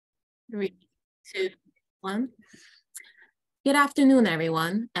Three, two, one. Good afternoon,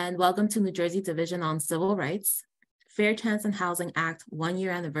 everyone, and welcome to New Jersey Division on Civil Rights, Fair Chance and Housing Act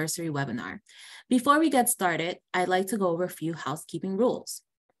 1-year anniversary webinar. Before we get started, I'd like to go over a few housekeeping rules,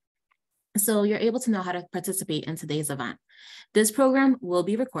 so you're able to know how to participate in today's event. This program will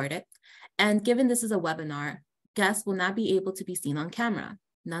be recorded, and given this is a webinar, guests will not be able to be seen on camera.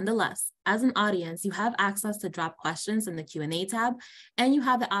 Nonetheless, as an audience, you have access to drop questions in the Q&A tab, and you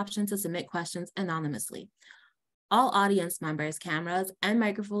have the option to submit questions anonymously. All audience members' cameras and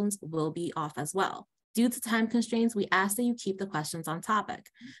microphones will be off as well. Due to time constraints, we ask that you keep the questions on topic.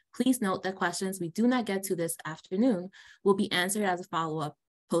 Please note that questions we do not get to this afternoon will be answered as a follow-up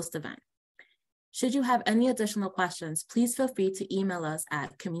post-event. Should you have any additional questions, please feel free to email us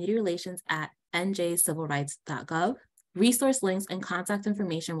at communityrelations@njcivilrights.gov. Resource links and contact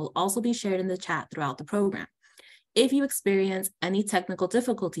information will also be shared in the chat throughout the program. If you experience any technical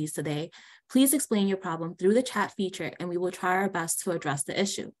difficulties today, please explain your problem through the chat feature and we will try our best to address the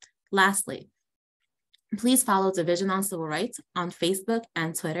issue. Lastly, please follow Division on Civil Rights on Facebook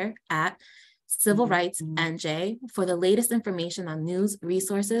and Twitter at Civil Rights NJ for the latest information on news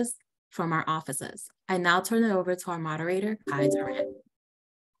resources from our offices. I now turn it over to our moderator, Kai Durant.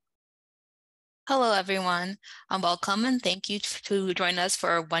 Hello, everyone. Welcome and thank you to join us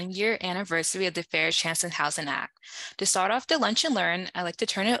for our 1-year anniversary of the Fair Chance and Housing Act. To start off the Lunch and Learn, I'd like to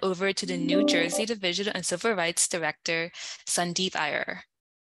turn it over to the New Jersey Division on Civil Rights Director, Sandeep Iyer.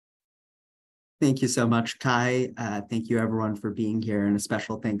 Thank you so much, Kai. Thank you, everyone, for being here, and a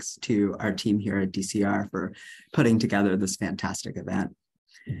special thanks to our team here at DCR for putting together this fantastic event.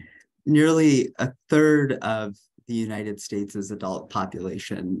 Nearly a third of the United States' adult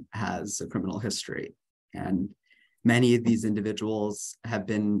population has a criminal history, and many of these individuals have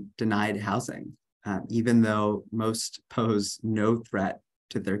been denied housing, even though most pose no threat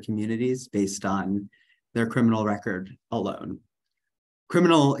to their communities based on their criminal record alone.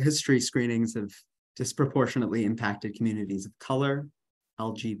 Criminal history screenings have disproportionately impacted communities of color,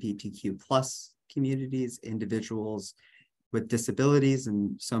 LGBTQ+ communities, individuals with disabilities,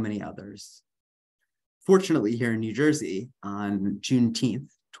 and so many others. Fortunately, here in New Jersey, on Juneteenth,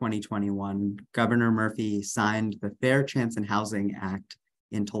 2021, Governor Murphy signed the Fair Chance and Housing Act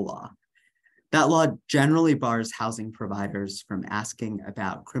into law. That law generally bars housing providers from asking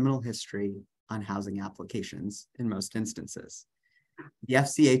about criminal history on housing applications in most instances. The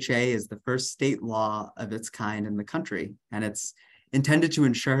FCHA is the first state law of its kind in the country, and it's intended to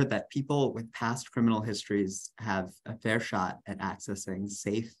ensure that people with past criminal histories have a fair shot at accessing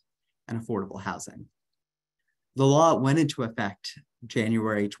safe and affordable housing. The law went into effect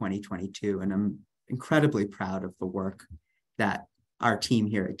January 2022, and I'm incredibly proud of the work that our team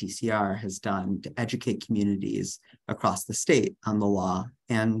here at DCR has done to educate communities across the state on the law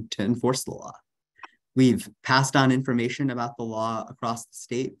and to enforce the law. We've passed on information about the law across the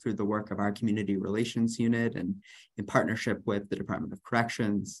state through the work of our Community Relations Unit and in partnership with the Department of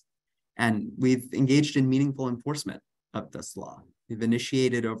Corrections, and we've engaged in meaningful enforcement of this law. We've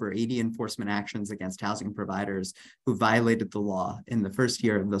initiated over 80 enforcement actions against housing providers who violated the law in the first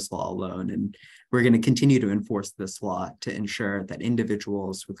year of this law alone, and we're going to continue to enforce this law to ensure that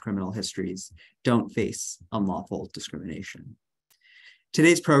individuals with criminal histories don't face unlawful discrimination.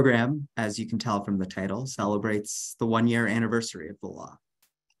 Today's program, as you can tell from the title, celebrates the 1-year anniversary of the law.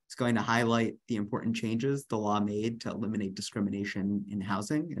 It's going to highlight the important changes the law made to eliminate discrimination in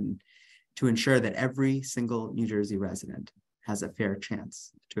housing and to ensure that every single New Jersey resident has a fair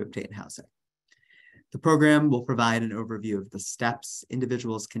chance to obtain housing. The program will provide an overview of the steps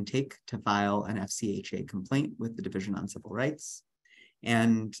individuals can take to file an FCHA complaint with the Division on Civil Rights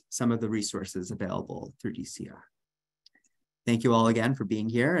and some of the resources available through DCR. Thank you all again for being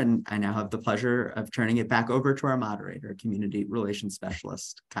here, and I now have the pleasure of turning it back over to our moderator, Community Relations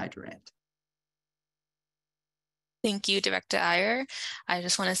Specialist, Kai Durant. Thank you, Director Iyer. I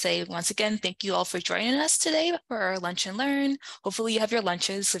just want to say once again, thank you all for joining us today for our Lunch and Learn. Hopefully you have your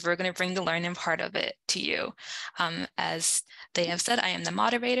lunches, so we're going to bring the learning part of it to you. As they have said, I am the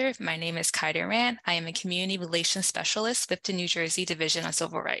moderator. My name is Kai Durant. I am a Community Relations Specialist with the New Jersey Division on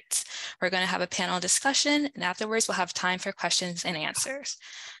Civil Rights. We're going to have a panel discussion, and afterwards we'll have time for questions and answers.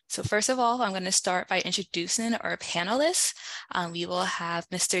 So first of all, I'm going to start by introducing our panelists. We will have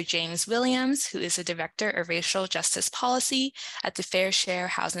Mr. James Williams, who is the Director of Racial Justice Justice Policy at the Fair Share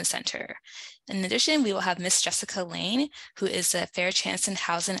Housing Center. In addition, we will have Ms. Jessica Lane, who is the Fair Chance and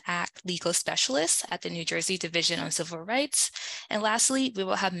Housing Act Legal Specialist at the New Jersey Division on Civil Rights. And lastly, we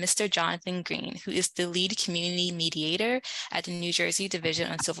will have Mr. Jonathan Green, who is the lead community mediator at the New Jersey Division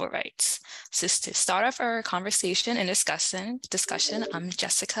on Civil Rights. So to start off our conversation and discussion,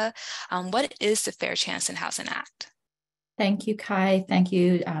 Jessica, what is the Fair Chance and Housing Act? Thank you, Kai. Thank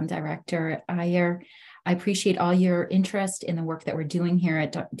you, Director Iyer. I appreciate all your interest in the work that we're doing here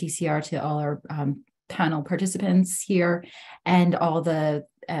at DCR, to all our panel participants here, and all the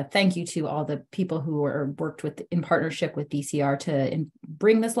thank you to all the people who worked with in partnership with DCR to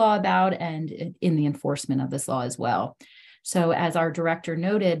bring this law about and in the enforcement of this law as well. So as our director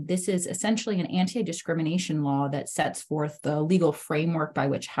noted, this is essentially an anti-discrimination law that sets forth the legal framework by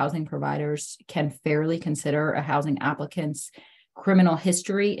which housing providers can fairly consider a housing applicant's criminal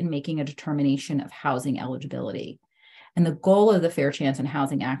history in making a determination of housing eligibility. And the goal of the Fair Chance and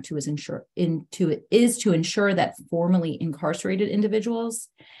Housing Act is to ensure that formerly incarcerated individuals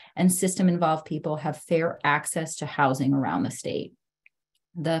and system-involved people have fair access to housing around the state.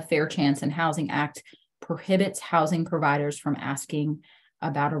 The Fair Chance and Housing Act prohibits housing providers from asking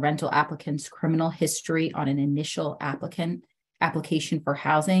about a rental applicant's criminal history on an initial application for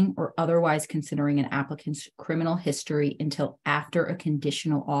housing, or otherwise considering an applicant's criminal history until after a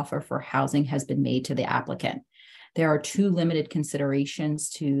conditional offer for housing has been made to the applicant. There are two limited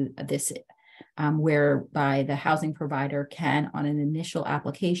considerations to this, whereby the housing provider can, on an initial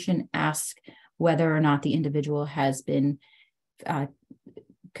application, ask whether or not the individual has been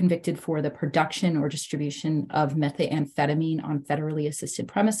convicted for the production or distribution of methamphetamine on federally assisted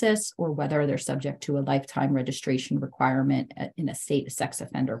premises, or whether they're subject to a lifetime registration requirement in a state sex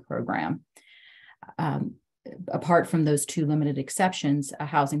offender program. Apart from those two limited exceptions, a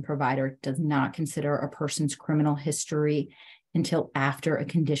housing provider does not consider a person's criminal history until after a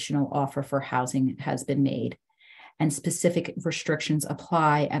conditional offer for housing has been made. And specific restrictions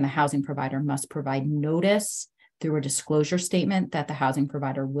apply, and the housing provider must provide notice through a disclosure statement that the housing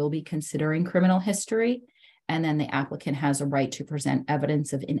provider will be considering criminal history. And then the applicant has a right to present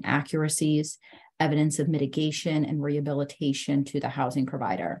evidence of inaccuracies, evidence of mitigation and rehabilitation to the housing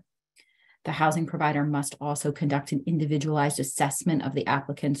provider. The housing provider must also conduct an individualized assessment of the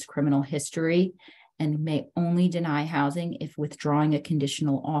applicant's criminal history and may only deny housing if withdrawing a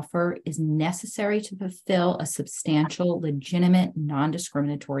conditional offer is necessary to fulfill a substantial, legitimate,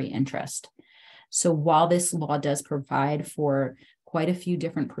 non-discriminatory interest. So while this law does provide for quite a few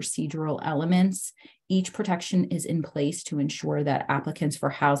different procedural elements, each protection is in place to ensure that applicants for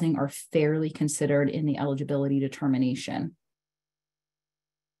housing are fairly considered in the eligibility determination.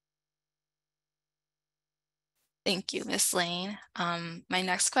 Thank you, Ms. Lane. My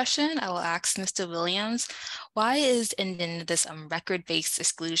next question, I will ask Mr. Williams, why is ending this record-based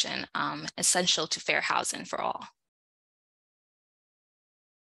exclusion essential to fair housing for all?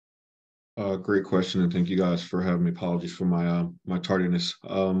 Great question, and thank you guys for having me. Apologies for my my tardiness.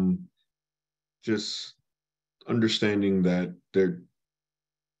 Just understanding that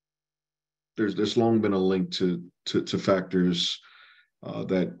there's long been a link to factors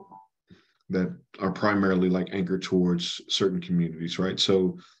that are primarily like anchored towards certain communities, right?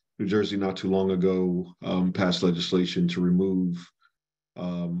 So New Jersey not too long ago passed legislation to remove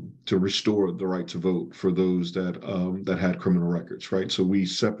to restore the right to vote for those that that had criminal records, right? So we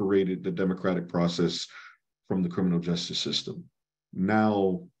separated the democratic process from the criminal justice system.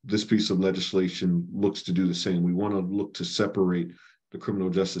 Now, this piece of legislation looks to do the same. We want to look to separate the criminal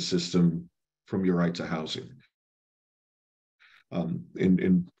justice system from your right to housing.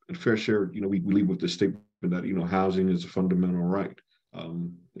 In Fair Share, we lead with the statement that housing is a fundamental right.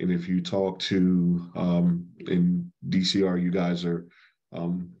 And if you talk to in DCR, you guys are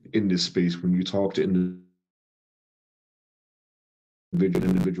in this space. When you talk to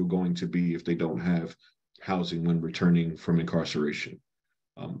individual going to be if they don't have housing when returning from incarceration,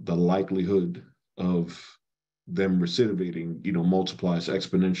 the likelihood of them recidivating, multiplies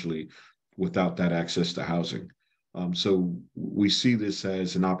exponentially without that access to housing. So we see this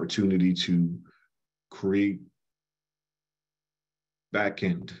as an opportunity to create back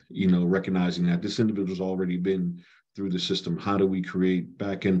end, recognizing that this individual's already been through the system. How do we create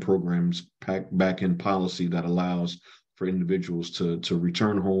back end programs, back end policy that allows for individuals to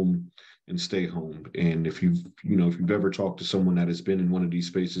return home and stay home? And if you've ever talked to someone that has been in one of these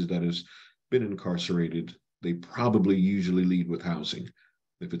spaces that has been incarcerated, they probably usually lead with housing.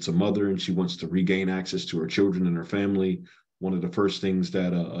 If it's a mother and she wants to regain access to her children and her family, one of the first things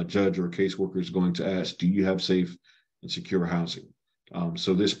that a judge or a caseworker is going to ask, do you have safe and secure housing?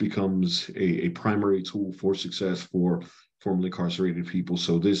 So this becomes a primary tool for success for formerly incarcerated people.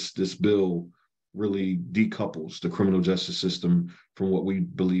 So this bill really decouples the criminal justice system from what we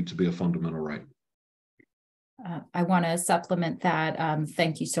believe to be a fundamental right. I want to supplement that.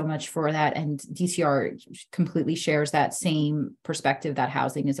 Thank you so much for that. And DCR completely shares that same perspective that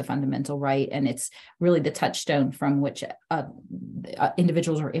housing is a fundamental right. And it's really the touchstone from which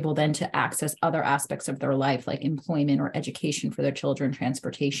individuals are able then to access other aspects of their life, like employment or education for their children,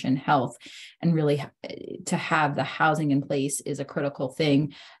 transportation, health. And really to have the housing in place is a critical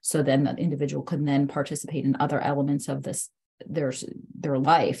thing. So then the individual can then participate in other elements of their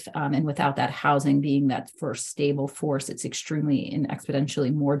life, and without that housing being that first stable force, it's extremely and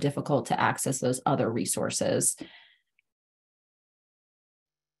exponentially more difficult to access those other resources.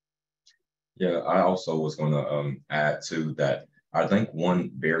 Yeah, I also was going to add to that. I think one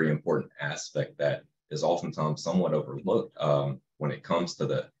very important aspect that is oftentimes somewhat overlooked when it comes to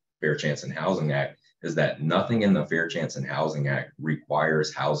the Fair Chance and Housing Act is that nothing in the Fair Chance and Housing Act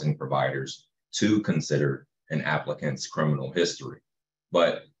requires housing providers to consider an applicant's criminal history.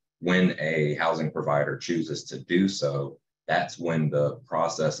 But when a housing provider chooses to do so, that's when the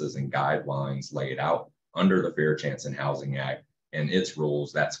processes and guidelines laid out under the Fair Chance and Housing Act and its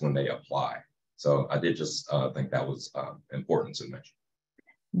rules, that's when they apply. So I did just think that was important to mention.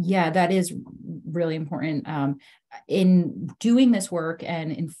 Yeah, that is really important. In doing this work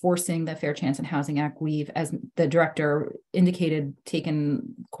and enforcing the Fair Chance and Housing Act, we've, as the director indicated,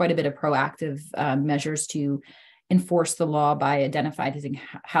 taken quite a bit of proactive measures to enforce the law by identifying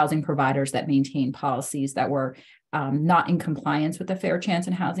housing providers that maintain policies that were not in compliance with the Fair Chance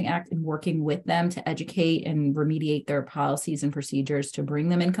and Housing Act, and working with them to educate and remediate their policies and procedures to bring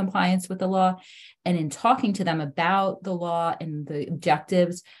them in compliance with the law. And in talking to them about the law and the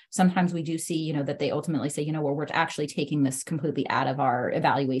objectives, sometimes we do see, that they ultimately say, well, we're actually taking this completely out of our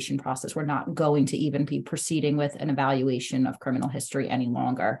evaluation process. We're not going to even be proceeding with an evaluation of criminal history any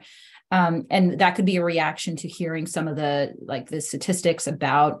longer. And that could be a reaction to hearing some of the statistics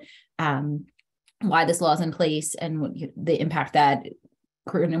about why this law is in place and the impact that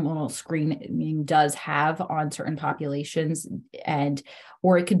criminal screening does have on certain populations,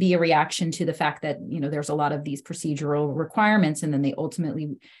 or it could be a reaction to the fact that there's a lot of these procedural requirements, and then they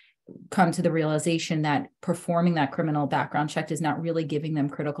ultimately come to the realization that performing that criminal background check is not really giving them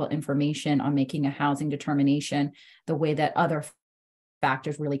critical information on making a housing determination the way that other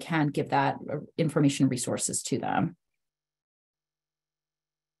factors really can give that information resources to them.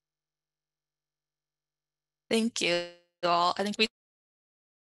 Thank you all. I think we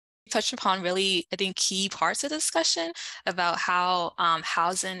touched upon really, key parts of the discussion about how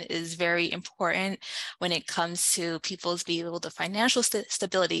housing is very important when it comes to people's being able to financial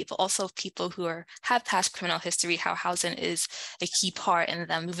stability, but also people who have past criminal history, how housing is a key part in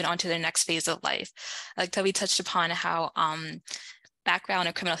them moving on to their next phase of life. Like that we touched upon how background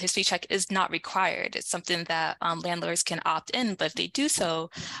and criminal history check is not required. It's something that landlords can opt in, but if they do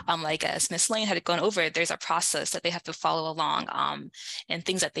so, like as Ms. Lane had gone over, there's a process that they have to follow along, and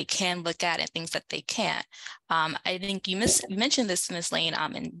things that they can look at and things that they can't. I think you mentioned this, Ms. Lane,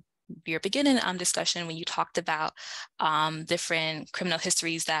 in your beginning discussion when you talked about different criminal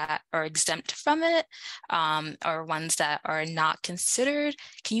histories that are exempt from it, or ones that are not considered.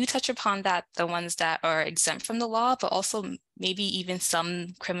 Can you touch upon that, the ones that are exempt from the law, but also maybe even some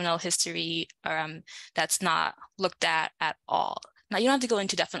criminal history that's not looked at all? Now, you don't have to go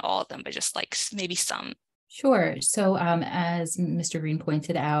into depth on all of them, but just like maybe some. Sure. So as Mr. Green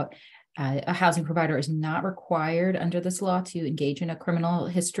pointed out, a housing provider is not required under this law to engage in a criminal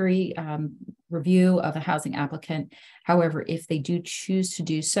history review of a housing applicant. However, if they do choose to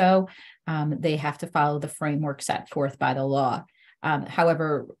do so, they have to follow the framework set forth by the law.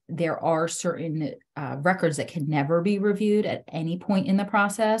 However, there are certain records that can never be reviewed at any point in the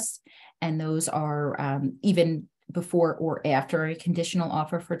process, and those are even before or after a conditional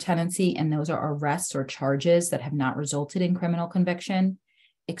offer for tenancy, and those are arrests or charges that have not resulted in criminal conviction,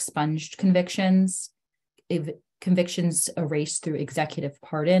 expunged convictions, convictions erased through executive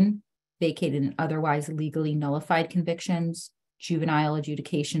pardon, vacated and otherwise legally nullified convictions, juvenile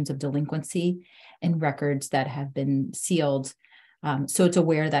adjudications of delinquency, and records that have been sealed. So it's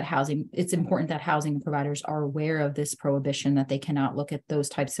important that housing providers are aware of this prohibition, that they cannot look at those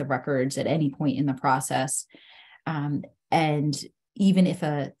types of records at any point in the process. And even if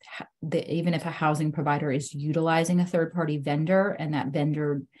a housing provider is utilizing a third-party vendor, and that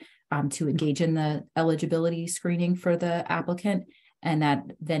vendor to engage in the eligibility screening for the applicant, and that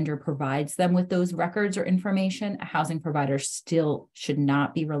vendor provides them with those records or information, a housing provider still should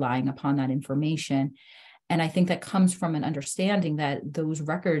not be relying upon that information. And I think that comes from an understanding that those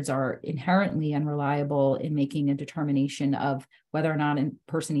records are inherently unreliable in making a determination of whether or not a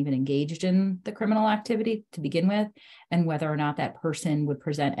person even engaged in the criminal activity to begin with, and whether or not that person would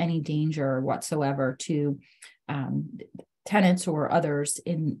present any danger whatsoever to tenants or others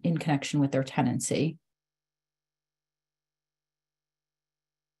in connection with their tenancy.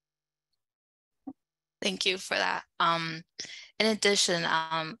 Thank you for that. In addition,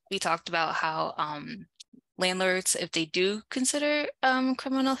 we talked about how landlords, if they do consider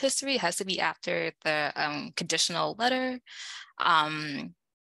criminal history, it has to be after the conditional letter.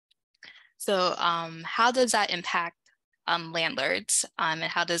 So how does that impact landlords, and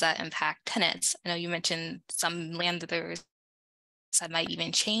how does that impact tenants? I know you mentioned some landlords that might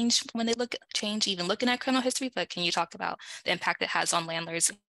even change when they even looking at criminal history, but can you talk about the impact it has on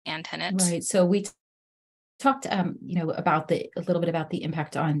landlords and tenants? Right. So we talked, about a little bit about the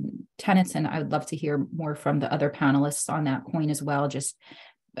impact on tenants, and I would love to hear more from the other panelists on that point as well. Just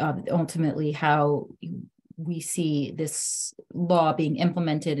ultimately how we see this law being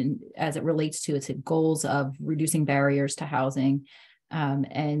implemented and as it relates to its goals of reducing barriers to housing,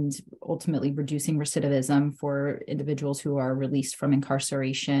 and ultimately reducing recidivism for individuals who are released from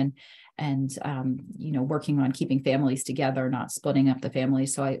incarceration, and working on keeping families together, not splitting up the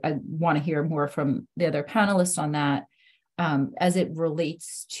families. So I want to hear more from the other panelists on that. As it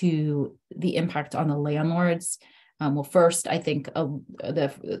relates to the impact on the landlords, well, first, I think a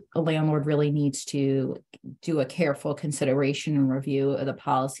landlord really needs to do a careful consideration and review of the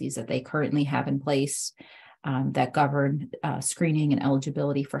policies that they currently have in place that govern screening and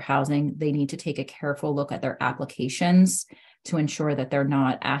eligibility for housing. They need to take a careful look at their applications to ensure that they're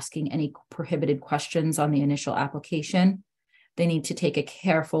not asking any prohibited questions on the initial application. They need to take a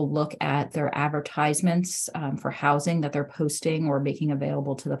careful look at their advertisements for housing that they're posting or making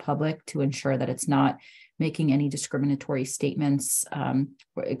available to the public to ensure that it's not making any discriminatory statements,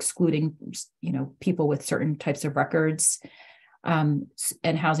 or excluding, people with certain types of records. And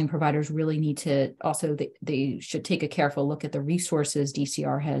housing providers really need to also, they should take a careful look at the resources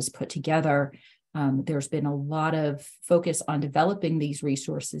DCR has put together. There's been a lot of focus on developing these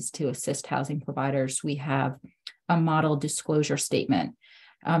resources to assist housing providers. We have a model disclosure statement.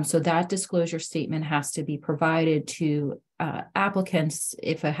 So that disclosure statement has to be provided to applicants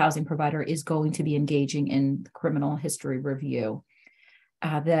if a housing provider is going to be engaging in criminal history review.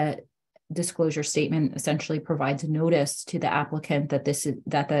 The disclosure statement essentially provides notice to the applicant that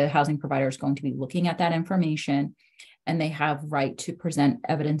the housing provider is going to be looking at that information, and they have right to present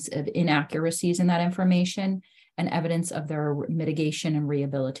evidence of inaccuracies in that information and evidence of their mitigation and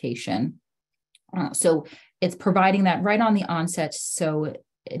rehabilitation. So it's providing that right on the onset, so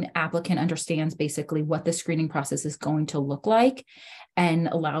an applicant understands basically what the screening process is going to look like, and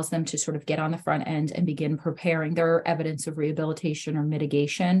allows them to sort of get on the front end and begin preparing their evidence of rehabilitation or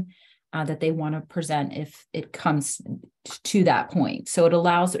mitigation that they want to present if it comes to that point. So it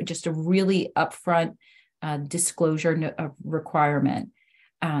allows just a really upfront disclosure requirement.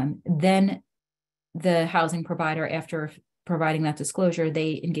 Then the housing provider, after providing that disclosure,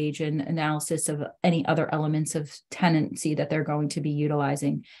 they engage in analysis of any other elements of tenancy that they're going to be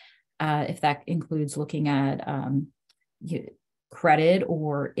utilizing. If that includes looking at credit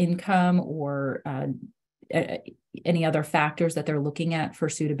or income or any other factors that they're looking at for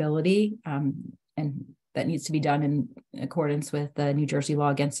suitability. And that needs to be done in accordance with the New Jersey law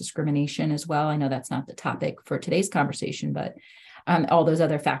against discrimination as well. I know that's not the topic for today's conversation, but all those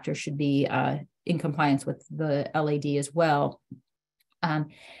other factors should be in compliance with the LAD as well. And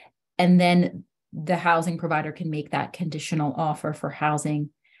then the housing provider can make that conditional offer for housing.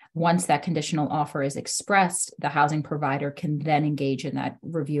 Once that conditional offer is expressed, the housing provider can then engage in that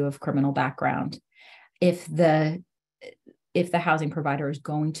review of criminal background. If the housing provider is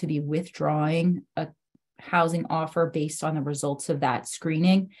going to be withdrawing a housing offer based on the results of that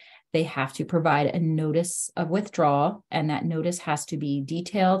screening, they have to provide a notice of withdrawal, and that notice has to be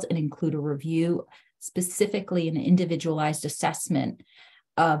detailed and include a review, specifically an individualized assessment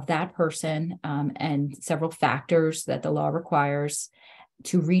of that person and several factors that the law requires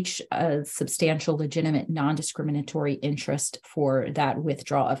to reach a substantial, legitimate, non-discriminatory interest for that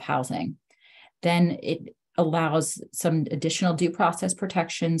withdrawal of housing. Then it allows some additional due process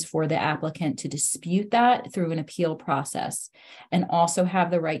protections for the applicant to dispute that through an appeal process, and also have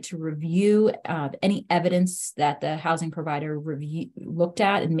the right to review any evidence that the housing provider looked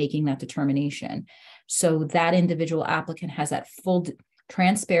at in making that determination. So that individual applicant has that full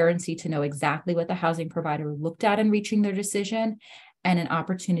transparency to know exactly what the housing provider looked at in reaching their decision, and an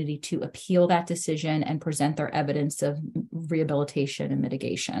opportunity to appeal that decision and present their evidence of rehabilitation and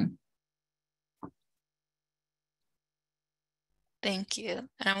mitigation. Thank you.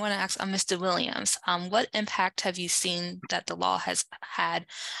 And I want to ask Mr. Williams, what impact have you seen that the law has had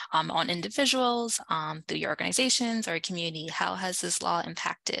on individuals, through your organizations or community? How has this law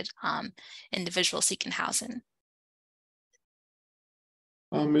impacted individuals seeking housing?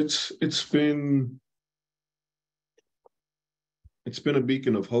 It's been a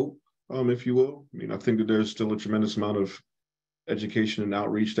beacon of hope, if you will. I mean, I think that there's still a tremendous amount of education and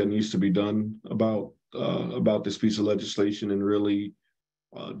outreach that needs to be done about this piece of legislation, and really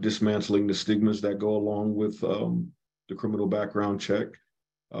dismantling the stigmas that go along with the criminal background check.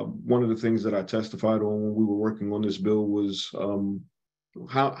 One of the things that I testified on when we were working on this bill was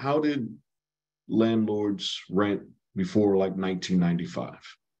how did landlords rent before like 1995?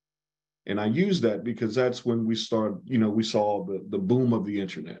 And I use that because that's when we saw the boom of the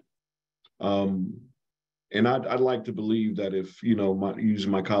internet. And I'd like to believe that if,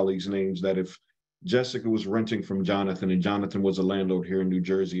 using my colleagues' names, that if Jessica was renting from Jonathan and Jonathan was a landlord here in New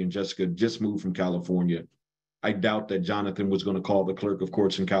Jersey and Jessica just moved from California, I doubt that Jonathan was going to call the clerk of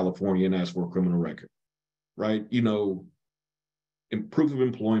courts in California and ask for a criminal record, right? In proof of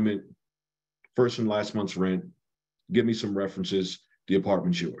employment, first and last month's rent, give me some references, the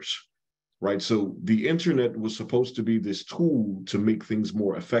apartment's yours, right? So the internet was supposed to be this tool to make things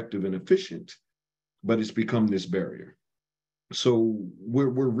more effective and efficient, but it's become this barrier. So we're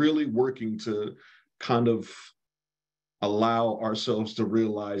really working to kind of allow ourselves to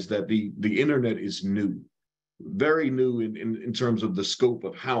realize that the internet is new, very new in terms of the scope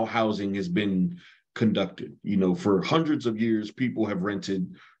of how housing has been conducted. For hundreds of years, people have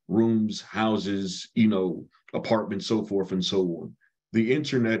rented rooms, houses, apartments, so forth and so on. The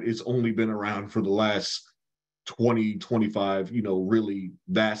internet has only been around for the last 20, 25, really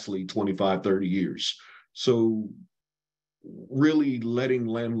vastly 25, 30 years. So really letting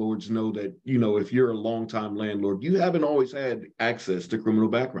landlords know that, if you're a longtime landlord, you haven't always had access to criminal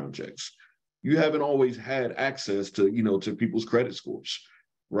background checks. You haven't always had access to, to people's credit scores,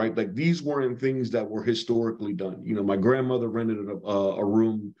 right? Like these weren't things that were historically done. My grandmother rented a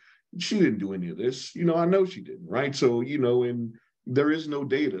room. She didn't do any of this. I know she didn't, right? So, and there is no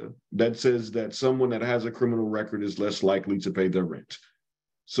data that says that someone that has a criminal record is less likely to pay their rent.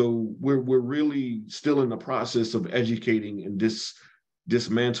 So we're really still in the process of educating and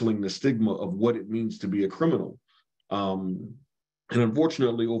dismantling the stigma of what it means to be a criminal. And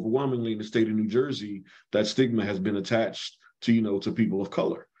unfortunately, overwhelmingly in the state of New Jersey, that stigma has been attached to, to people of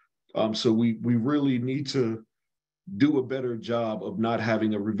color. So we really need to do a better job of not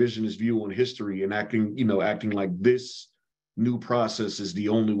having a revisionist view on history and acting like this new process is the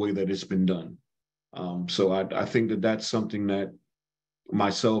only way that it's been done. So I think that that's something that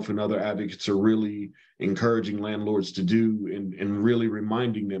myself and other advocates are really encouraging landlords to do, and really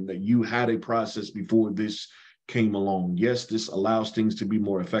reminding them that you had a process before this came along. Yes, this allows things to be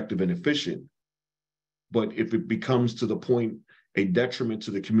more effective and efficient, but if it becomes to the point a detriment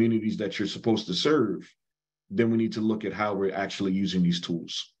to the communities that you're supposed to serve, then we need to look at how we're actually using these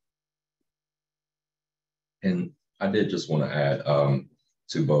tools. And I did just want to add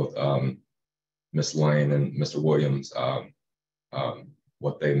to both Ms. Lane and Mr. Williams,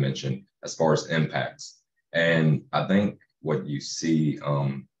 what they mentioned as far as impacts. And I think what you see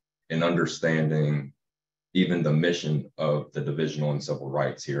in understanding even the mission of the Division on Civil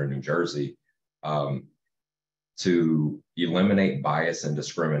Rights here in New Jersey, to eliminate bias and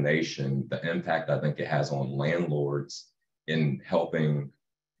discrimination, the impact I think it has on landlords in helping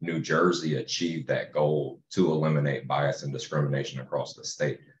New Jersey achieve that goal to eliminate bias and discrimination across the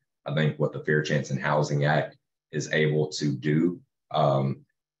state. I think what the Fair Chance in Housing Act is able to do,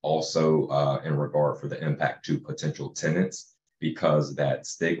 also in regard for the impact to potential tenants, because that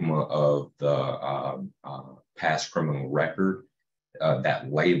stigma of the past criminal record,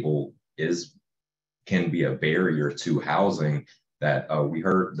 that label can be a barrier to housing. That we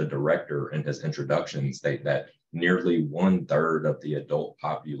heard the director in his introduction state that nearly 1/3 of the adult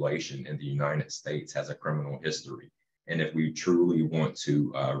population in the United States has a criminal history. And if we truly want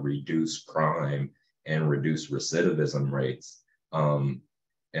to reduce crime and reduce recidivism rates,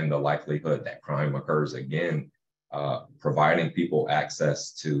 and the likelihood that crime occurs again, providing people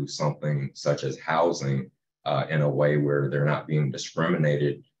access to something such as housing in a way where they're not being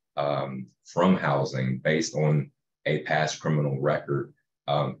discriminated from housing based on a past criminal record,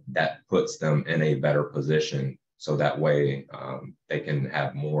 that puts them in a better position. So that way they can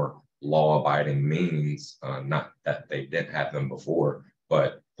have more law-abiding means, not that they didn't have them before,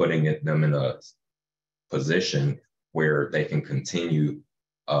 but putting them in a position where they can continue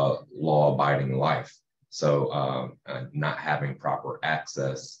a law-abiding life. So not having proper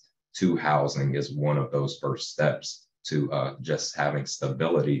access to housing is one of those first steps to just having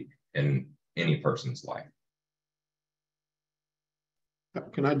stability in any person's life.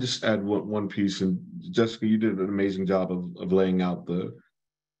 Can I just add one piece? And Jessica, you did an amazing job of laying out the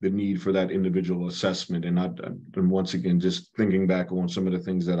need for that individual assessment. And once again, just thinking back on some of the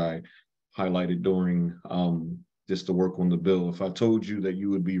things that I highlighted during just the work on the bill. If I told you that you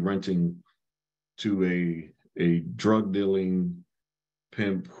would be renting to a drug dealing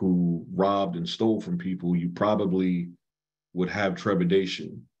pimp who robbed and stole from people, you probably would have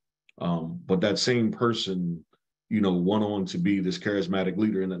trepidation. But that same person, went on to be this charismatic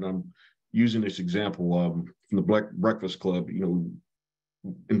leader. And I'm using this example from the Black Breakfast Club.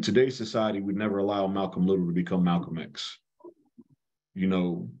 In today's society, we'd never allow Malcolm Little to become Malcolm X.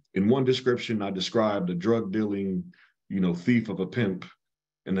 In one description, I described a drug dealing, thief of a pimp.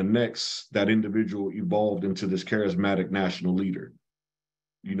 And the next, that individual evolved into this charismatic national leader.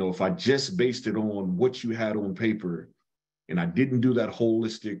 If I just based it on what you had on paper, and I didn't do that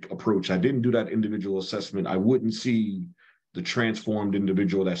holistic approach, I didn't do that individual assessment, I wouldn't see the transformed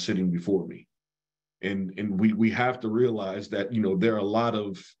individual that's sitting before me. And we have to realize that, there are a lot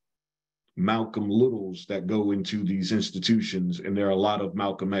of Malcolm Littles that go into these institutions, and there are a lot of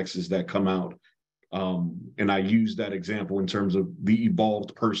Malcolm X's that come out. And I use that example in terms of the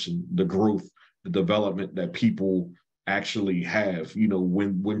evolved person, the growth, the development that people actually have,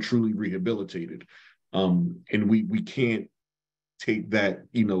 when truly rehabilitated. And we can't take that,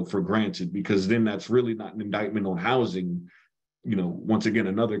 for granted, because then that's really not an indictment on housing. Once again,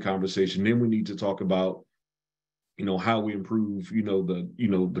 another conversation. Then we need to talk about, how we improve,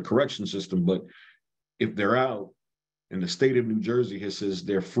 the correction system. But if they're out and the state of New Jersey says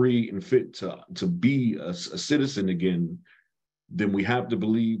they're free and fit to be a citizen again, then we have to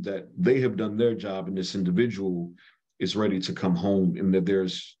believe that they have done their job and this individual is ready to come home, and that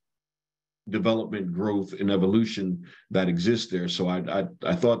there's development, growth, and evolution that exists there. So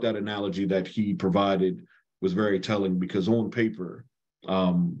I thought that analogy that he provided was very telling, because on paper,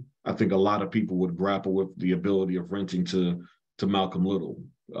 I think a lot of people would grapple with the ability of renting to Malcolm Little.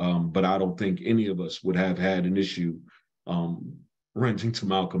 But I don't think any of us would have had an issue renting to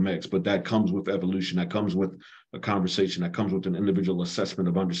Malcolm X. But that comes with evolution. That comes with a conversation. That comes with an individual assessment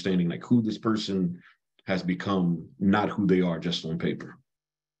of understanding like who this person has become, not who they are just on paper.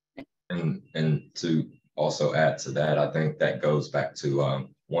 And to also add to that, I think that goes back to,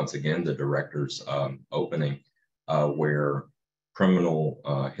 once again, the director's opening, where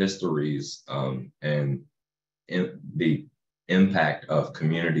criminal histories and the impact of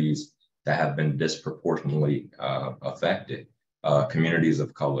communities that have been disproportionately affected, communities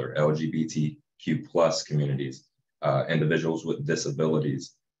of color, LGBTQ plus communities, individuals with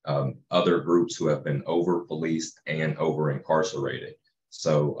disabilities, other groups who have been over-policed and over-incarcerated.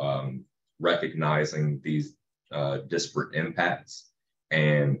 So recognizing these disparate impacts,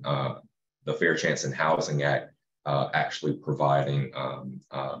 and the Fair Chance in Housing Act actually providing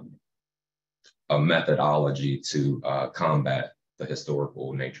a methodology to combat the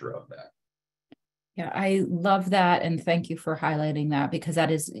historical nature of that. Yeah, I love that. And thank you for highlighting that, because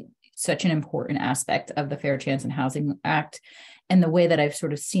that is such an important aspect of the Fair Chance in Housing Act. And the way that I've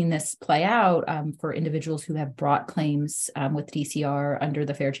sort of seen this play out for individuals who have brought claims with DCR under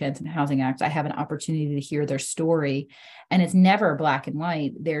the Fair Chance in Housing Act, I have an opportunity to hear their story, and it's never black and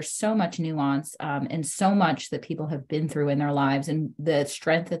white. There's so much nuance and so much that people have been through in their lives, and the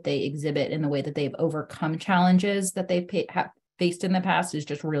strength that they exhibit in the way that they've overcome challenges that they've faced in the past is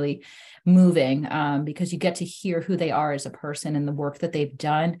just really moving, because you get to hear who they are as a person and the work that they've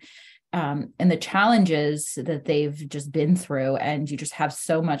done. And the challenges that they've just been through, and you just have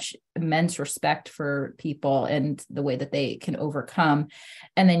so much immense respect for people and the way that they can overcome.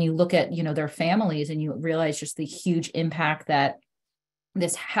 And then you look at, their families, and you realize just the huge impact that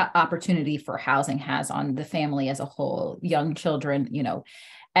this opportunity for housing has on the family as a whole, young children,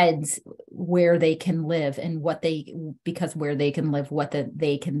 and where they can live, and because where they can live,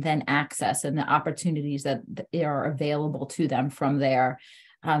 they can then access, and the opportunities that are available to them from there.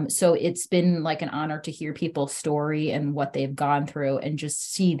 So it's been like an honor to hear people's story and what they've gone through, and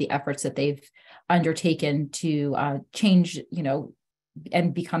just see the efforts that they've undertaken to change,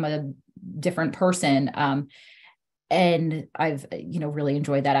 and become a different person. And I've, really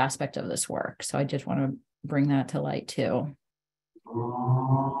enjoyed that aspect of this work. So I just want to bring that to light too.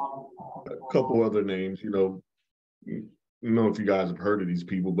 A couple other names, I don't know if you guys have heard of these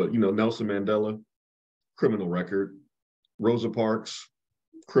people, but, Nelson Mandela, criminal record. Rosa Parks,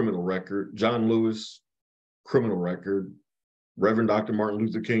 criminal record. John Lewis, criminal record. Reverend Dr. Martin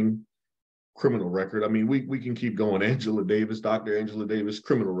Luther King, criminal record. I mean, we can keep going. Angela Davis, Dr. Angela Davis,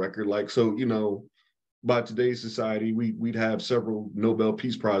 criminal record. So, by today's society, we'd have several Nobel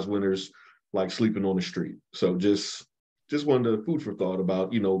Peace Prize winners like sleeping on the street. So just wanted food for thought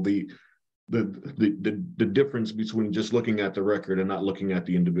about, you know, the difference between just looking at the record and not looking at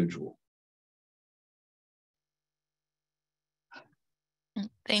the individual.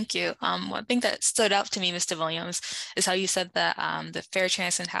 Thank you. One thing that stood out to me, Mr. Williams, is how you said that the Fair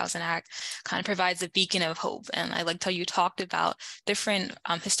Chance and Housing Act kind of provides a beacon of hope. And I liked how you talked about different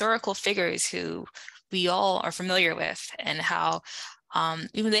historical figures who we all are familiar with, and how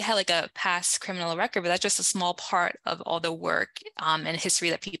even they had like a past criminal record, but that's just a small part of all the work and history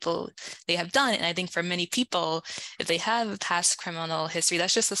that they have done. And I think for many people, if they have a past criminal history,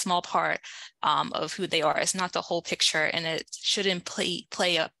 that's just a small part of who they are. It's not the whole picture, and it shouldn't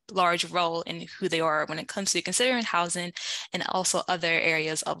play a large role in who they are when it comes to considering housing and also other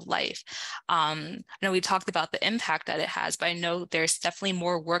areas of life. I know we talked about the impact that it has, but I know there's definitely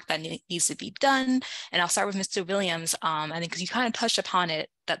more work that needs to be done. And I'll start with Mr. Williams. I think because you kind of touched upon it,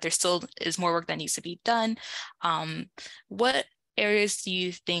 that there still is more work that needs to be done. What areas do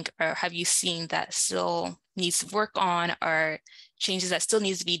you think, or have you seen that still needs work on, or changes that still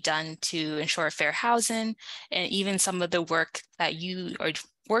needs to be done to ensure fair housing, and even some of the work that you are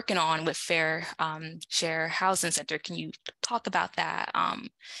working on with Fair Share Housing Center? Can you talk about that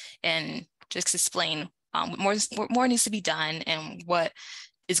and just explain more needs to be done, and what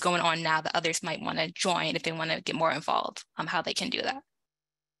is going on now that others might want to join if they want to get more involved, how they can do that?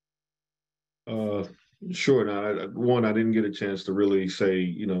 Sure. Now, I didn't get a chance to really say,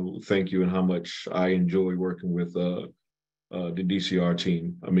 you know, thank you and how much I enjoy working with the DCR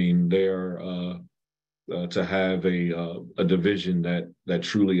team. I mean, they're to have a division that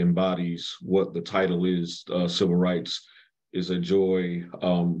truly embodies what the title is, civil rights, is a joy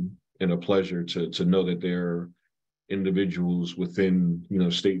and a pleasure to know that there are individuals within, you know,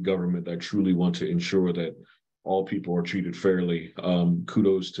 state government that truly want to ensure that all people are treated fairly.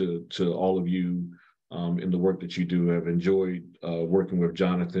 Kudos to all of you in the work that you do. I've enjoyed working with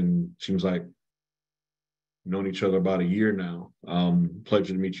Jonathan. Seems like we've known each other about a year now.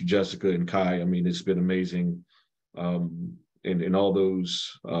 Pleasure to meet you, Jessica and Kai. I mean, it's been amazing. And all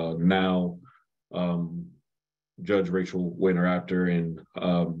those now, Judge Rachel Wainer-Apter and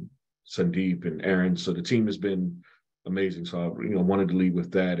Sandeep and Aaron. So the team has been amazing. So I wanted to lead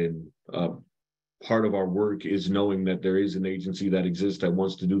with that. And part of our work is knowing that there is an agency that exists that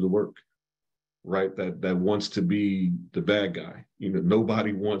wants to do the work, right? That wants to be the bad guy. You know,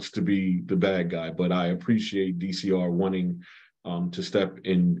 nobody wants to be the bad guy, but I appreciate DCR wanting to step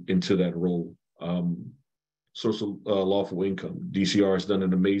into that role. Social lawful income. DCR has done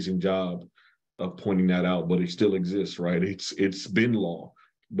an amazing job of pointing that out, but it still exists, right? It's been law,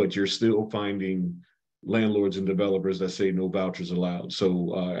 but you're still finding landlords and developers that say no vouchers allowed.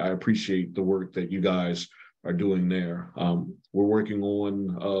 So I appreciate the work that you guys are doing there. We're working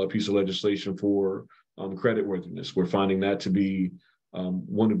on a piece of legislation for creditworthiness. We're finding that to be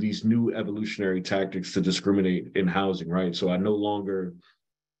one of these new evolutionary tactics to discriminate in housing, right? So I no longer,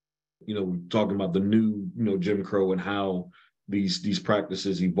 you know, talking about the new, you know, Jim Crow and how these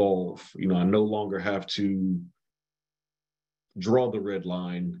practices evolve. You know, I no longer have to draw the red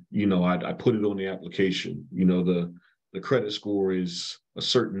line. You know, I put it on the application. You know, the credit score is a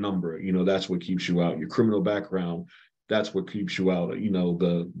certain number. You know, that's what keeps you out. Your criminal background, that's what keeps you out. You know,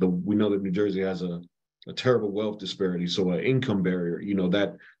 we know that New Jersey has a terrible wealth disparity, so an income barrier, you know,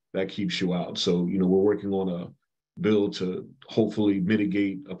 that keeps you out. So, you know, we're working on a bill to hopefully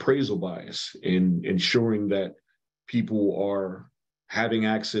mitigate appraisal bias and ensuring that people are having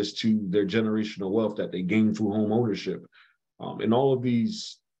access to their generational wealth that they gain through home ownership. And all of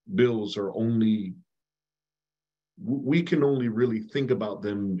these bills are we can only really think about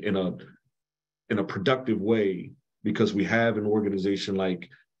them in a productive way because we have an organization like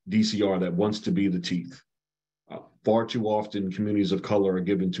DCR that wants to be the teeth. Far too often, communities of color are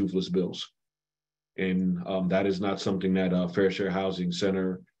given toothless bills. And that is not something that Fair Share Housing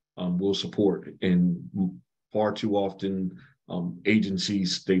Center will support. And far too often,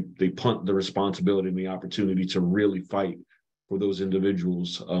 agencies, they punt the responsibility and the opportunity to really fight for those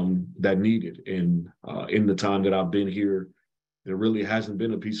individuals that need it. And in the time that I've been here, there really hasn't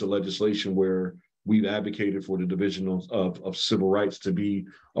been a piece of legislation where we've advocated for the division of civil rights to be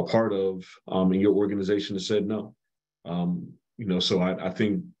a part of, and your organization has said no. You know, so I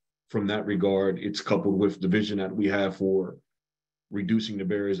think from that regard, it's coupled with the vision that we have for reducing the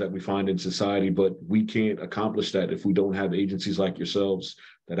barriers that we find in society, but we can't accomplish that if we don't have agencies like yourselves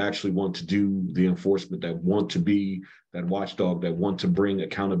that actually want to do the enforcement, that want to be that watchdog, that want to bring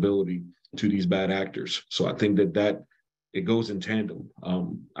accountability to these bad actors. So I think that it goes in tandem.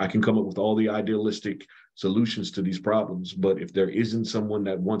 I can come up with all the idealistic solutions to these problems, but if there isn't someone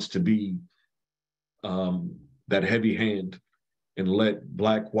that wants to be that heavy hand and let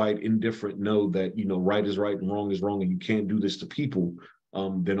black, white, indifferent know that, you know, right is right and wrong is wrong, and you can't do this to people,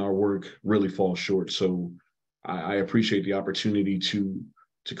 then our work really falls short. So I appreciate the opportunity to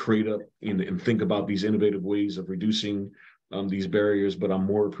create up and think about these innovative ways of reducing these barriers, but I'm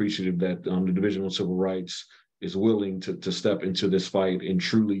more appreciative that the Division on Civil Rights is willing to step into this fight and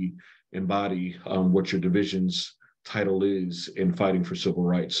truly embody what your division's title is in fighting for civil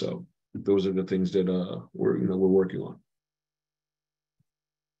rights. So those are the things that we're working on.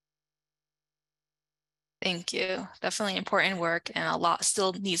 Thank you. Definitely important work, and a lot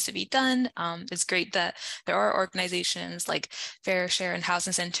still needs to be done. It's great that there are organizations like Fair Share and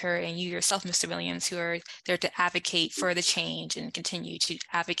Housing Center and you yourself, Mr. Williams, who are there to advocate for the change and continue to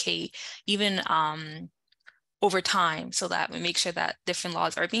advocate even over time, so that we make sure that different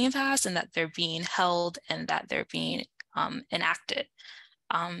laws are being passed and that they're being held and that they're being enacted.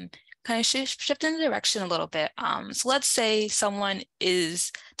 Kind of shift in the direction a little bit. So let's say someone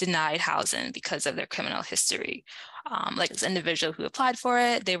is denied housing because of their criminal history. Like this individual who applied for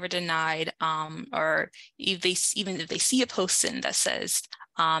it, they were denied, or even if they see a posting that says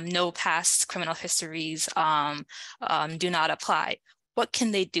no past criminal histories, do not apply. What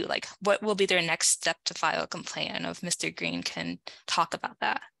can they do? Like, what will be their next step to file a complaint? I know if Mr. Green can talk about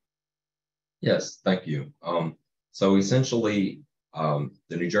that. Yes, thank you. So essentially, the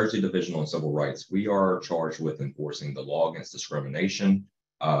New Jersey Division on Civil Rights, we are charged with enforcing the Law Against Discrimination,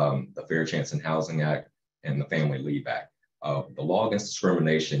 the Fair Chance in Housing Act, and the Family Leave Act. The Law Against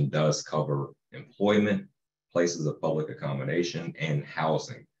Discrimination does cover employment, places of public accommodation, and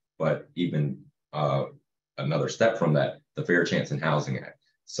housing. But even another step from that, the Fair Chance in Housing Act.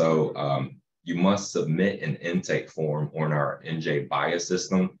 So you must submit an intake form on our NJ bias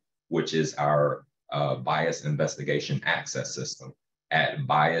system, which is our bias investigation access system, at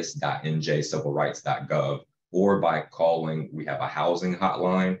bias.njcivilrights.gov, or by calling, we have a housing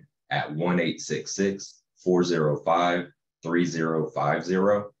hotline at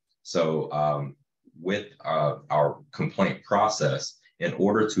 1-866-405-3050. So with our complaint process, in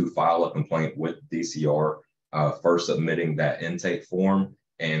order to file a complaint with DCR, first submitting that intake form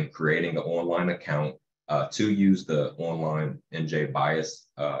and creating an online account to use the online NJ bias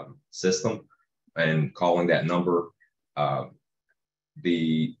system and calling that number.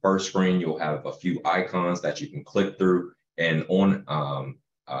 The first screen, you'll have a few icons that you can click through, and on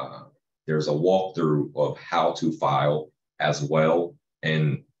there's a walkthrough of how to file as well.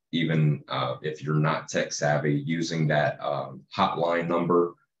 And even if you're not tech savvy, using that hotline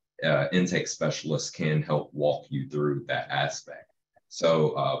number, intake specialists can help walk you through that aspect.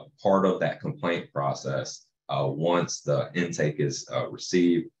 So part of that complaint process, once the intake is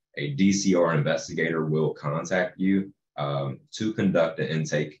received, a DCR investigator will contact you to conduct an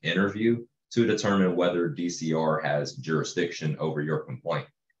intake interview to determine whether DCR has jurisdiction over your complaint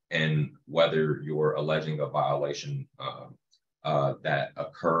and whether you're alleging a violation that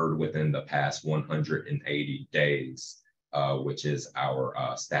occurred within the past 180 days, which is our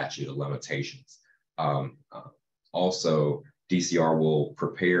statute of limitations. Also, DCR will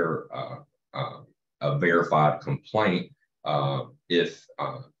prepare a verified complaint if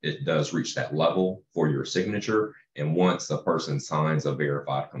it does reach that level for your signature. And once a person signs a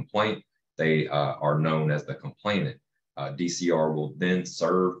verified complaint, they are known as the complainant. DCR will then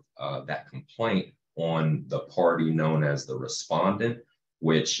serve that complaint on the party known as the respondent,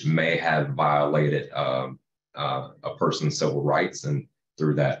 which may have violated a person's civil rights, and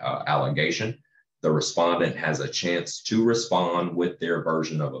through that allegation, the respondent has a chance to respond with their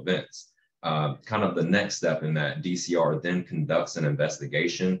version of events. Kind of the next step in that, DCR then conducts an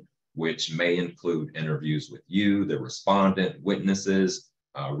investigation, which may include interviews with you, the respondent, witnesses,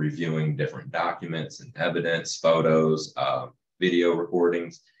 reviewing different documents and evidence, photos, video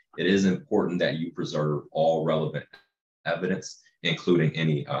recordings. It is important that you preserve all relevant evidence, including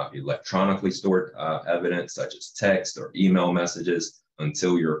any electronically stored evidence, such as text or email messages,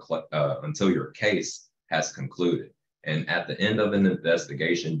 until your case has concluded. And at the end of an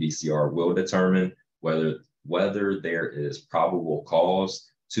investigation, DCR will determine whether there is probable cause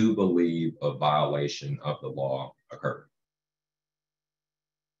to believe a violation of the law occurred.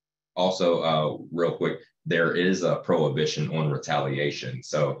 Also, real quick, there is a prohibition on retaliation.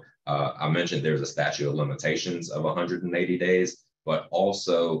 So I mentioned there's a statute of limitations of 180 days, but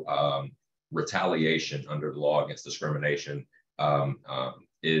also retaliation under the Law Against Discrimination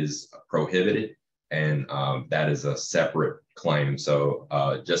is prohibited, and that is a separate claim. So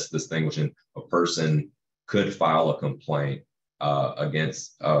just distinguishing, a person could file a complaint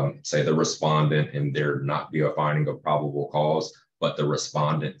against, say, the respondent, and there not be a finding of probable cause, but the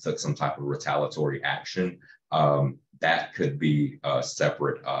respondent took some type of retaliatory action, that could be a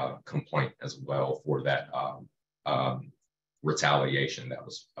separate complaint as well for that retaliation that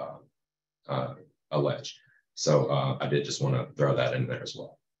was alleged. So I did just want to throw that in there as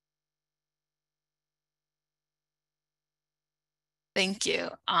well. Thank you.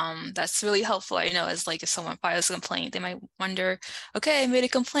 That's really helpful. I know as like if someone files a complaint, they might wonder, okay, I made a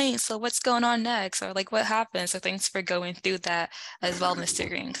complaint, so what's going on next? Or like what happened? So thanks for going through that as well, Mr.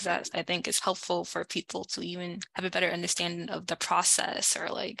 Green, because that I think is helpful for people to even have a better understanding of the process or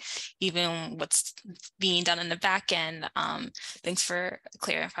like even what's being done in the back end. Thanks for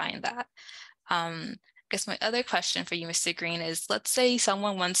clarifying that. I guess my other question for you, Mr. Green, is let's say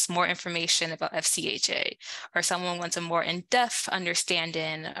someone wants more information about FCHA, or someone wants a more in-depth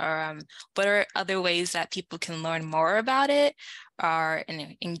understanding, or what are other ways that people can learn more about it or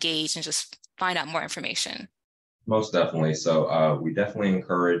engage and just find out more information? Most definitely. So we definitely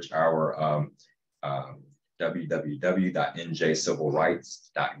encourage our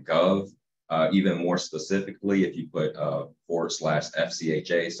www.njcivilrights.gov. Even more specifically, if you put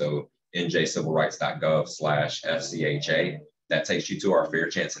 /FCHA, so njcivilrights.gov/FCHA. That takes you to our Fair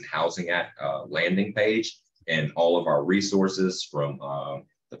Chance and Housing Act landing page, and all of our resources from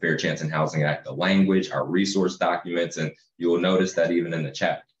the Fair Chance and Housing Act, the language, our resource documents, and you will notice that even in the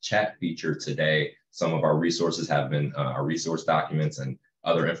chat feature today, some of our resources have been, our resource documents and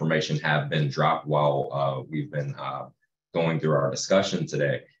other information have been dropped while we've been going through our discussion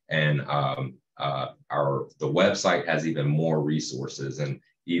today. And the website has even more resources, and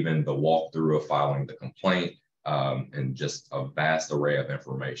even the walkthrough of filing the complaint, and just a vast array of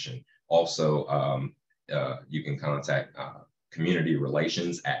information. Also, you can contact community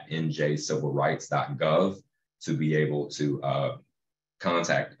relations at njcivilrights.gov to be able to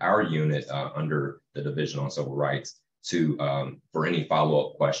contact our unit under the Division on Civil Rights to for any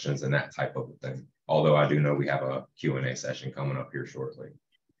follow-up questions and that type of thing. Although I do know we have a Q&A session coming up here shortly.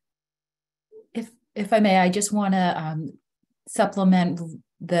 If I may, I just want to supplement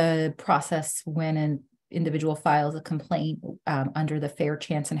the process when an individual files a complaint under the Fair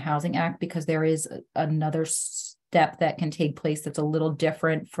Chance and Housing Act, because there is another step that can take place that's a little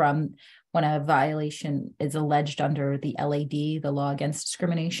different from when a violation is alleged under the LAD, the Law Against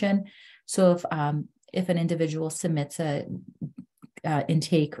Discrimination. So if an individual submits a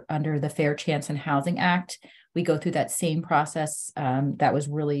intake under the Fair Chance and Housing Act, we go through that same process that was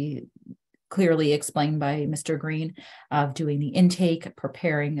really clearly explained by Mr. Green, of doing the intake,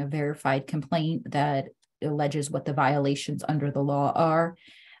 preparing a verified complaint that alleges what the violations under the law are.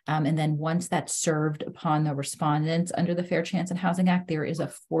 And then once that's served upon the respondents under the Fair Chance and Housing Act, there is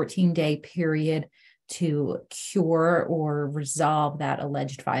a 14-day period to cure or resolve that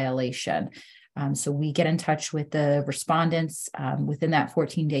alleged violation. So we get in touch with the respondents within that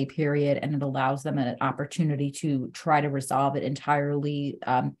 14-day period, and it allows them an opportunity to try to resolve it entirely.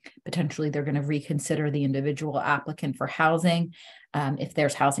 Potentially, they're going to reconsider the individual applicant for housing. If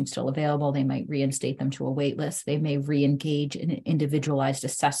there's housing still available, they might reinstate them to a wait list. They may re-engage in an individualized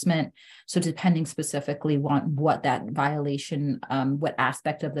assessment. So depending specifically on what that violation, what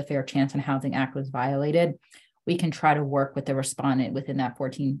aspect of the Fair Chance and Housing Act was violated, we can try to work with the respondent within that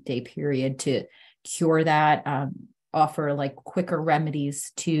 14-day period to cure that, offer like quicker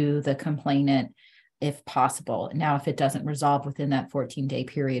remedies to the complainant if possible. Now, if it doesn't resolve within that 14-day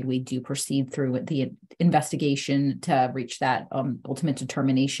period, we do proceed through the investigation to reach that ultimate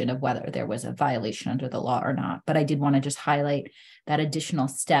determination of whether there was a violation under the law or not. But I did want to just highlight that additional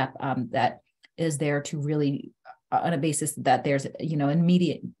step that is there to really, on a basis that there's,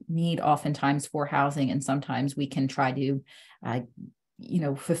 immediate need oftentimes for housing, and sometimes we can try to,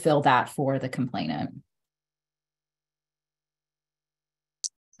 fulfill that for the complainant.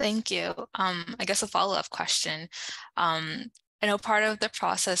 Thank you. I guess a follow-up question. I know part of the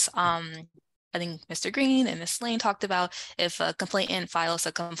process, I think Mr. Green and Ms. Lane talked about, if a complainant files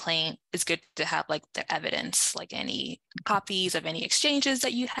a complaint, it's good to have like the evidence, like any copies of any exchanges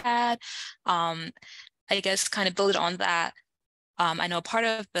that you had. I guess kind of build on that. I know part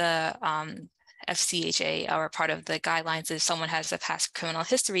of the FCHA, or part of the guidelines, is if someone has a past criminal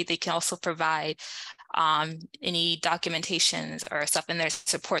history, they can also provide any documentations or stuff in their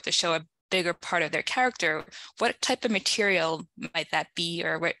support to show a bigger part of their character. What type of material might that be,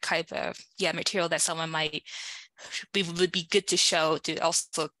 or what type of material that someone would be good to show to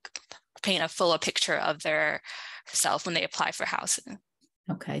also paint a fuller picture of their self when they apply for housing?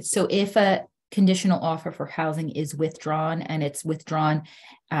 Okay, so if a conditional offer for housing is withdrawn, and it's withdrawn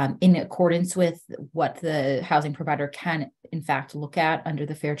in accordance with what the housing provider can, in fact, look at under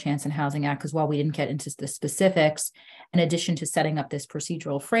the Fair Chance and Housing Act. Because while we didn't get into the specifics, in addition to setting up this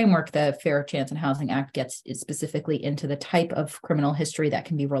procedural framework, the Fair Chance and Housing Act gets specifically into the type of criminal history that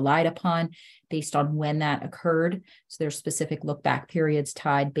can be relied upon based on when that occurred. So there's specific look back periods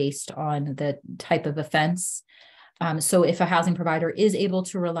tied based on the type of offense. So if a housing provider is able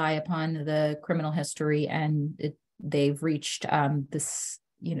to rely upon the criminal history and they've reached this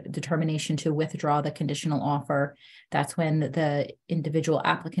determination to withdraw the conditional offer, that's when the individual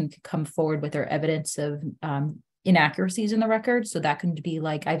applicant can come forward with their evidence of inaccuracies in the record. So that can be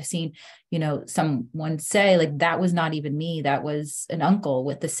like, I've seen, someone say like, that was not even me, that was an uncle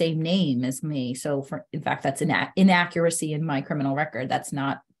with the same name as me. So in fact, that's an inaccuracy in my criminal record. That's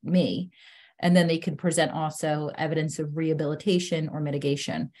not me. And then they can present also evidence of rehabilitation or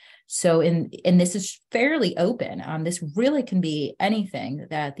mitigation. So and this is fairly open. This really can be anything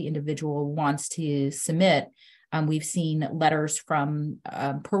that the individual wants to submit. We've seen letters from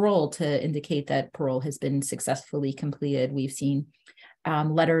parole to indicate that parole has been successfully completed. We've seen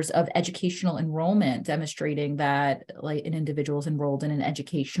letters of educational enrollment demonstrating that like an individual is enrolled in an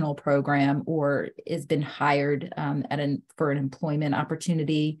educational program or has been hired for an employment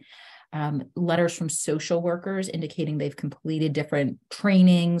opportunity. Letters from social workers indicating they've completed different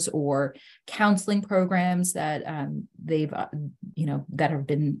trainings or counseling programs that that have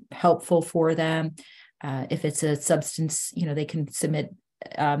been helpful for them. If it's a substance, they can submit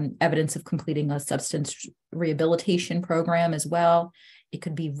evidence of completing a substance rehabilitation program as well. It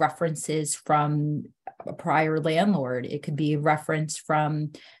could be references from a prior landlord. It could be a reference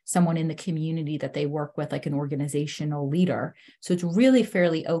from someone in the community that they work with, like an organizational leader. So it's really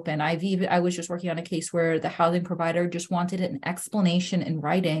fairly open. I was just working on a case where the housing provider just wanted an explanation in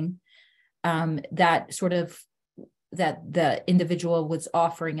writing that the individual was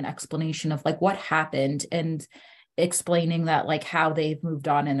offering an explanation of like what happened and explaining that like how they've moved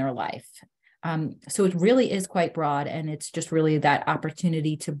on in their life. So it really is quite broad, and it's just really that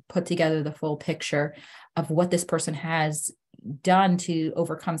opportunity to put together the full picture of what this person has done to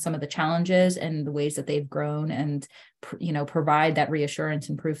overcome some of the challenges and the ways that they've grown, and provide that reassurance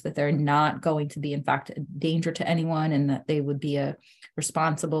and proof that they're not going to be in fact a danger to anyone, and that they would be a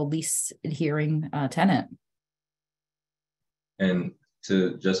responsible lease adhering tenant. And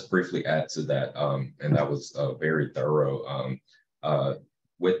to just briefly add to that, and that was very thorough,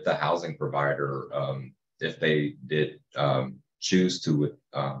 with the housing provider, if they did choose to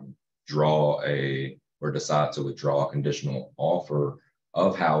decide to withdraw a conditional offer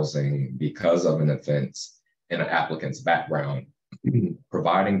of housing because of an offense in an applicant's background,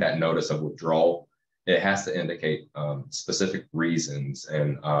 providing that notice of withdrawal, it has to indicate specific reasons,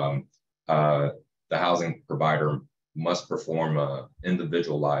 and the housing provider must perform an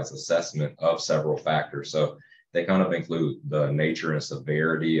individualized assessment of several factors. So they kind of include the nature and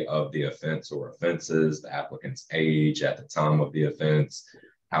severity of the offense or offenses, the applicant's age at the time of the offense,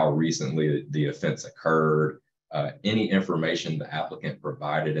 how recently the offense occurred, any information the applicant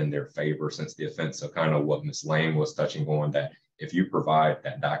provided in their favor since the offense. So kind of what Ms. Lane was touching on, that if you provide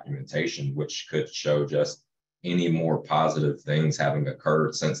that documentation, which could show just any more positive things having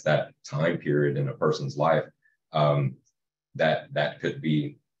occurred since that time period in a person's life, that could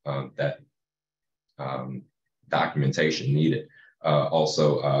be documentation needed.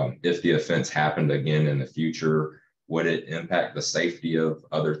 Also, if the offense happened again in the future, would it impact the safety of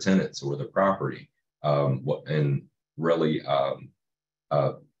other tenants or the property? And really, I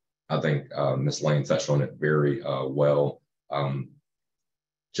think Ms. Lane touched on it very well.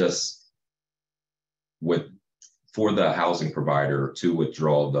 For the housing provider to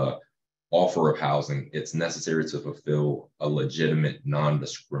withdraw the offer of housing, it's necessary to fulfill a legitimate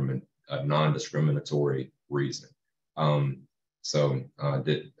non-discriminatory reason. So I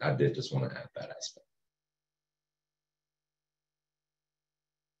did just want to add that aspect.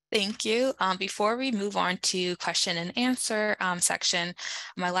 Thank you. Before we move on to question and answer section,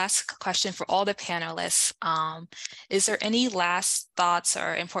 my last question for all the panelists, is there any last thoughts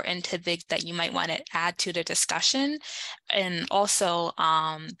or important tidbits that you might want to add to the discussion? And also,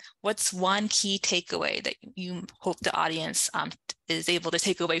 what's one key takeaway that you hope the audience is able to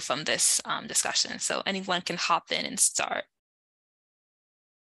take away from this discussion? So anyone can hop in and start.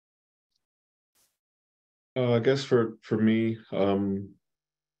 I guess for me,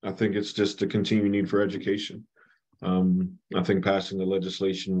 I think it's just the continued need for education. I think passing the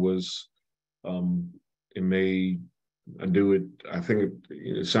legislation was, it may do it. I think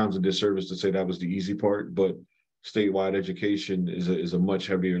it sounds a disservice to say that was the easy part, but statewide education is a much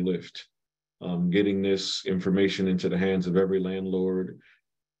heavier lift. getting this information into the hands of every landlord,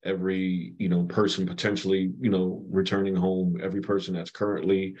 every person potentially returning home, every person that's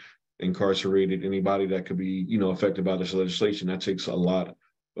currently incarcerated, anybody that could be affected by this legislation. That takes a lot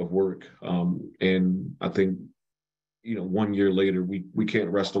of work, and I think 1 year later we can't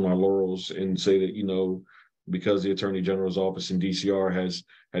rest on our laurels and say that because the Attorney General's office in DCR has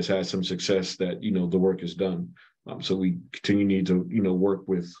had some success that the work is done. So we need to work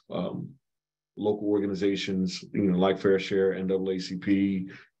with local organizations like Fair Share,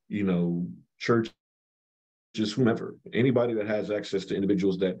 NAACP, churches, whomever, anybody that has access to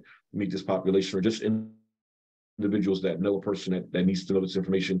individuals that meet this population, or just individuals that know a person that needs to know this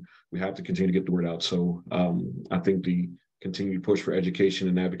information. We have to continue to get the word out. So I think the continued push for education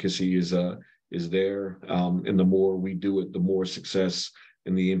and advocacy is there, and the more we do it, the more success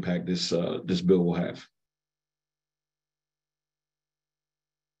and the impact this bill will have.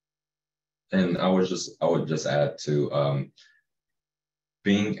 And I would just add to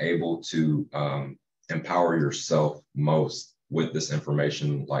being able to empower yourself most with this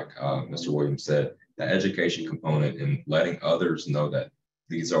information, like Mr. Williams said, the education component and letting others know that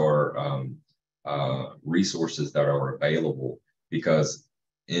these are resources that are available, because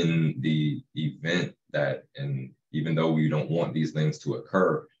in the event that, and even though we don't want these things to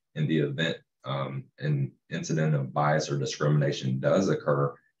occur, in the event an incident of bias or discrimination does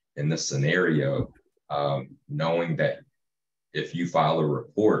occur in this scenario, knowing that if you file a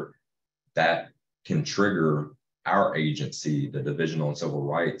report, that can trigger our agency, the Division on Civil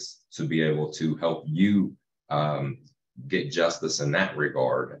Rights, to be able to help you get justice in that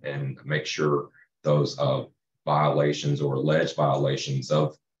regard and make sure those violations or alleged violations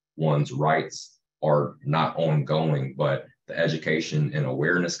of one's rights are not ongoing, but the education and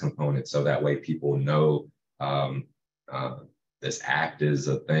awareness component, so that way people know this act is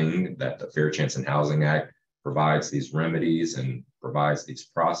a thing, that the Fair Chance in Housing Act provides these remedies and provides these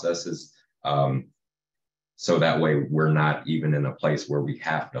processes. So that way we're not even in a place where we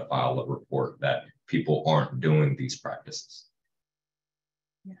have to file a report that people aren't doing these practices.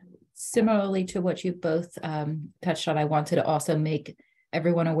 Similarly to what you both touched on, I wanted to also make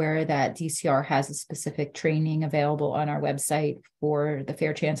everyone aware that DCR has a specific training available on our website for the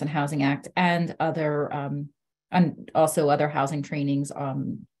Fair Chance in Housing Act and also other housing trainings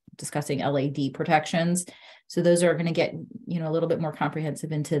discussing LAD protections. So those are going to get, a little bit more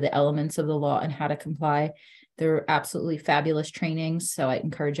comprehensive into the elements of the law and how to comply. They're absolutely fabulous trainings. So I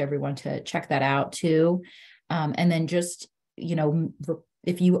encourage everyone to check that out too. And then just,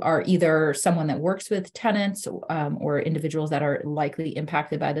 if you are either someone that works with tenants or individuals that are likely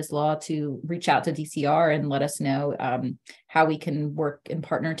impacted by this law, to reach out to DCR and let us know how we can work and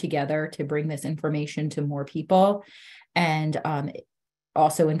partner together to bring this information to more people. And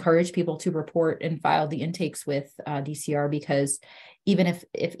also encourage people to report and file the intakes with DCR, because even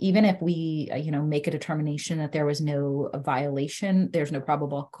if we make a determination that there was no violation, there's no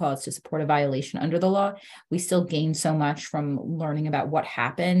probable cause to support a violation under the law, we still gain so much from learning about what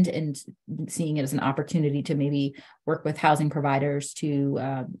happened and seeing it as an opportunity to maybe work with housing providers to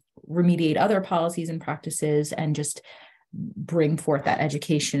remediate other policies and practices and just bring forth that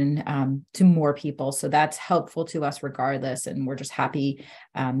education to more people. So that's helpful to us regardless. And we're just happy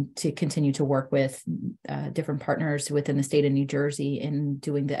to continue to work with different partners within the state of New Jersey in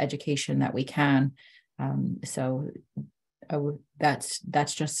doing the education that we can. So that's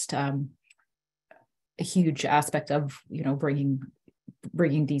just a huge aspect of, bringing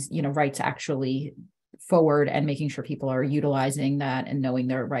these, rights actually forward and making sure people are utilizing that and knowing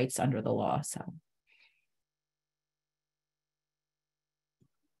their rights under the law. So.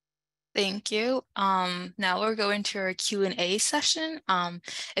 Thank you. Now we're going to our Q&A session.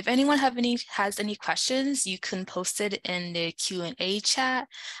 If anyone has any questions, you can post it in the Q&A chat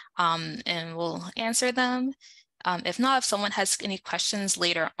and we'll answer them. If not, if someone has any questions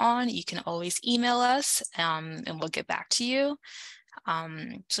later on, you can always email us and we'll get back to you.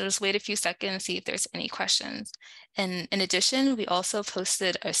 So just wait a few seconds, see if there's any questions. And in addition, we also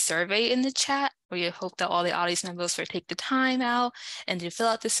posted a survey in the chat. We hope that all the audience members will take the time out and to fill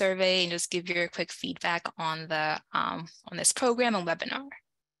out the survey and just give your quick feedback on the on this program and webinar.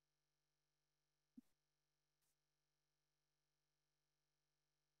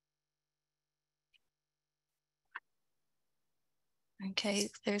 Okay,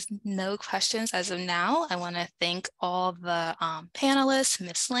 there's no questions as of now. I want to thank all the panelists,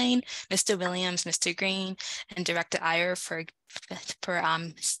 Ms. Lane, Mr. Williams, Mr. Green, and Director Iyer for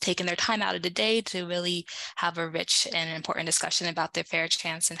taking their time out of the day to really have a rich and important discussion about the Fair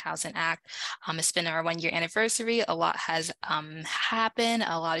Chance and Housing Act. It's been our 1-year anniversary. A lot has happened.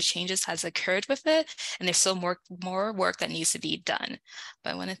 A lot of changes has occurred with it, and there's still more work that needs to be done.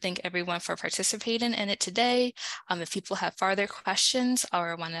 But I want to thank everyone for participating in it today. If people have further questions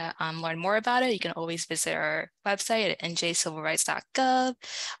or want to learn more about it, you can always visit our website at njcivilrights.gov.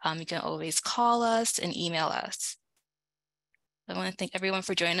 You can always call us and email us. I want to thank everyone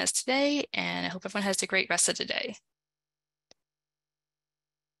for joining us today, and I hope everyone has a great rest of the day.